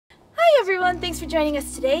everyone, thanks for joining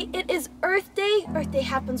us today. It is Earth Day. Earth Day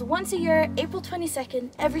happens once a year, April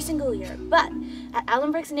 22nd, every single year. But at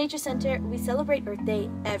Allan Brooks Nature Centre, we celebrate Earth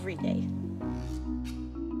Day every day.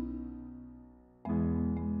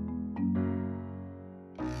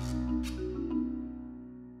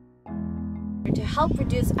 To help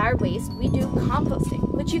reduce our waste, we do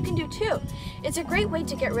composting, which you can do too. It's a great way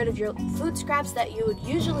to get rid of your food scraps that you would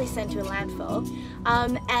usually send to a landfill,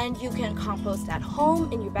 and you can compost at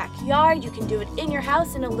home, in your backyard. You can do it in your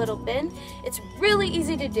house in a little bin. It's really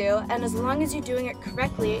easy to do, and as long as you're doing it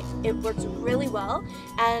correctly, it works really well,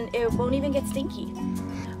 and it won't even get stinky.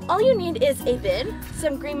 All you need is a bin,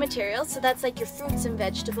 some green materials, so that's like your fruits and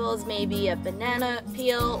vegetables, maybe a banana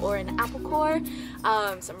peel or an apple core,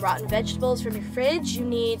 some rotten vegetables from your fridge. You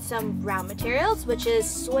need some brown materials, which is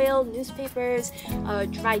soil, newspapers,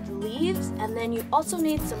 dried leaves, and then you also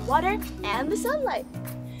need some water and the sunlight.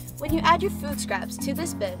 When you add your food scraps to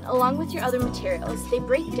this bin, along with your other materials, they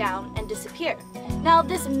break down and disappear. Now,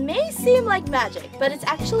 this may seem like magic, but it's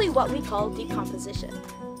actually what we call decomposition.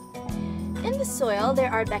 In the soil,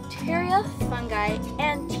 there are bacteria, fungi,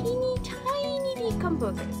 and teeny tiny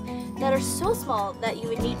decomposers that are so small that you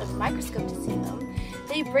would need a microscope to see them.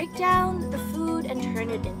 They break down the food and turn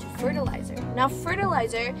it into fertilizer. Now,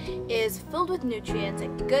 fertilizer is filled with nutrients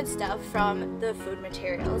and good stuff from the food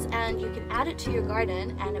materials, and you can add it to your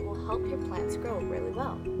garden and it will help your plants grow really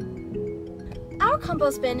well. Our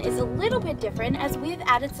compost bin is a little bit different as we've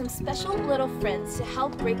added some special little friends to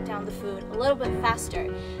help break down the food a little bit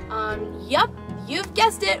faster. Yup, you've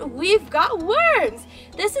guessed it, we've got worms!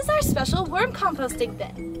 This is our special worm composting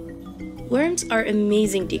bin. Worms are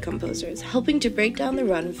amazing decomposers, helping to break down the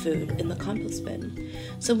rotten food in the compost bin.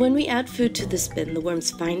 So when we add food to this bin, the worms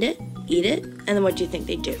find it, eat it, and then what do you think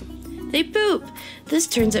they do? They poop! This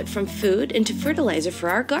turns it from food into fertilizer for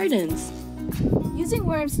our gardens. Using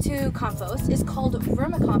worms to compost is called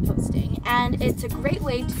vermicomposting, and it's a great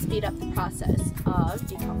way to speed up the process of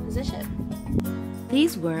decomposition.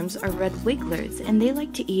 These worms are red wigglers, and they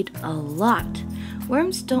like to eat a lot.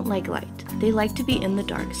 Worms don't like light. They like to be in the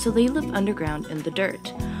dark, so they live underground in the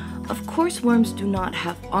dirt. Of course, worms do not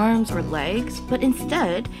have arms or legs, but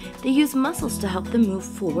instead, they use muscles to help them move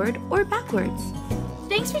forward or backwards.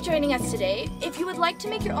 Thanks for joining us today. If you would like to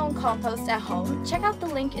make your own compost at home, check out the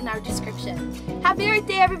link in our description. Happy Earth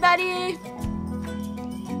Day, everybody!